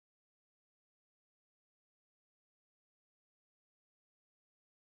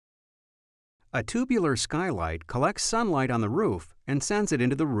A tubular skylight collects sunlight on the roof and sends it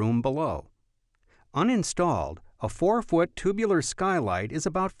into the room below. Uninstalled, a 4-foot tubular skylight is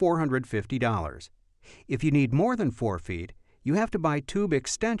about $450. If you need more than 4 feet, you have to buy tube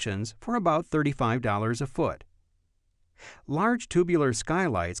extensions for about $35 a foot. Large tubular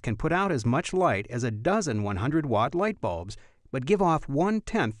skylights can put out as much light as a dozen 100-watt light bulbs, but give off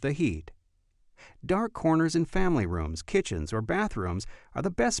 1/10 the heat. Dark corners in family rooms, kitchens, or bathrooms are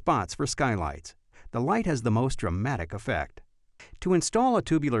the best spots for skylights. The light has the most dramatic effect. To install a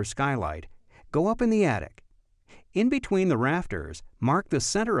tubular skylight, go up in the attic. In between the rafters, mark the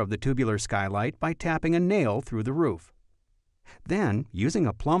center of the tubular skylight by tapping a nail through the roof. Then, using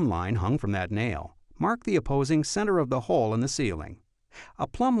a plumb line hung from that nail, mark the opposing center of the hole in the ceiling. A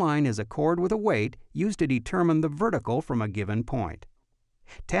plumb line is a cord with a weight used to determine the vertical from a given point.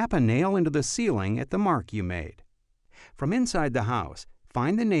 Tap a nail into the ceiling at the mark you made. From inside the house,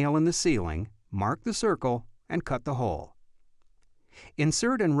 find the nail in the ceiling, mark the circle, and cut the hole.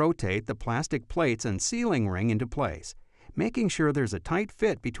 Insert and rotate the plastic plates and ceiling ring into place, making sure there's a tight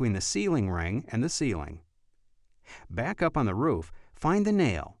fit between the ceiling ring and the ceiling. Back up on the roof, find the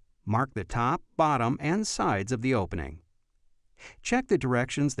nail, mark the top, bottom, and sides of the opening. Check the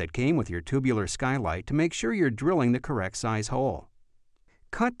directions that came with your tubular skylight to make sure you're drilling the correct size hole.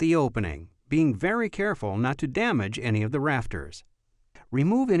 Cut the opening, being very careful not to damage any of the rafters.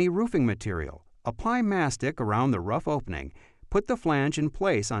 Remove any roofing material, apply mastic around the rough opening, put the flange in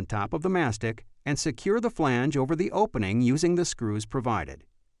place on top of the mastic, and secure the flange over the opening using the screws provided.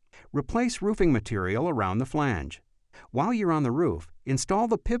 Replace roofing material around the flange. While you're on the roof, install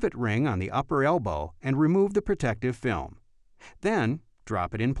the pivot ring on the upper elbow and remove the protective film. Then,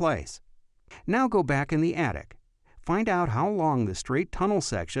 drop it in place. Now go back in the attic. Find out how long the straight tunnel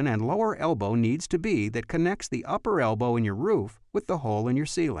section and lower elbow needs to be that connects the upper elbow in your roof with the hole in your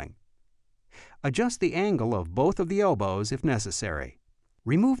ceiling. Adjust the angle of both of the elbows if necessary.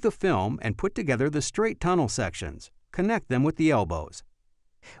 Remove the film and put together the straight tunnel sections. Connect them with the elbows.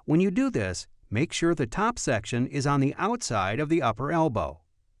 When you do this, make sure the top section is on the outside of the upper elbow.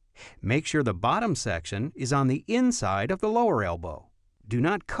 Make sure the bottom section is on the inside of the lower elbow. Do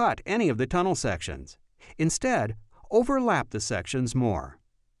not cut any of the tunnel sections. Instead, overlap the sections more.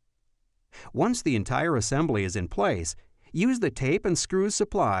 Once the entire assembly is in place, use the tape and screws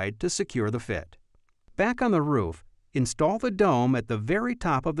supplied to secure the fit. Back on the roof, install the dome at the very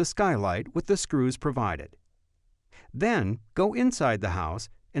top of the skylight with the screws provided. Then, go inside the house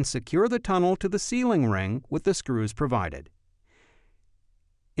and secure the tunnel to the ceiling ring with the screws provided.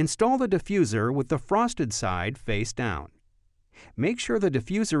 Install the diffuser with the frosted side face down. Make sure the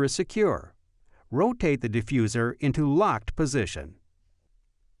diffuser is secure. Rotate the diffuser into locked position.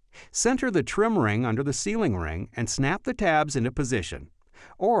 Center the trim ring under the ceiling ring and snap the tabs into position.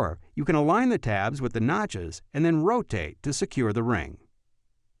 Or you can align the tabs with the notches and then rotate to secure the ring.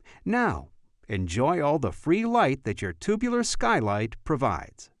 Now, enjoy all the free light that your tubular skylight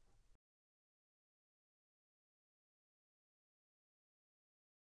provides.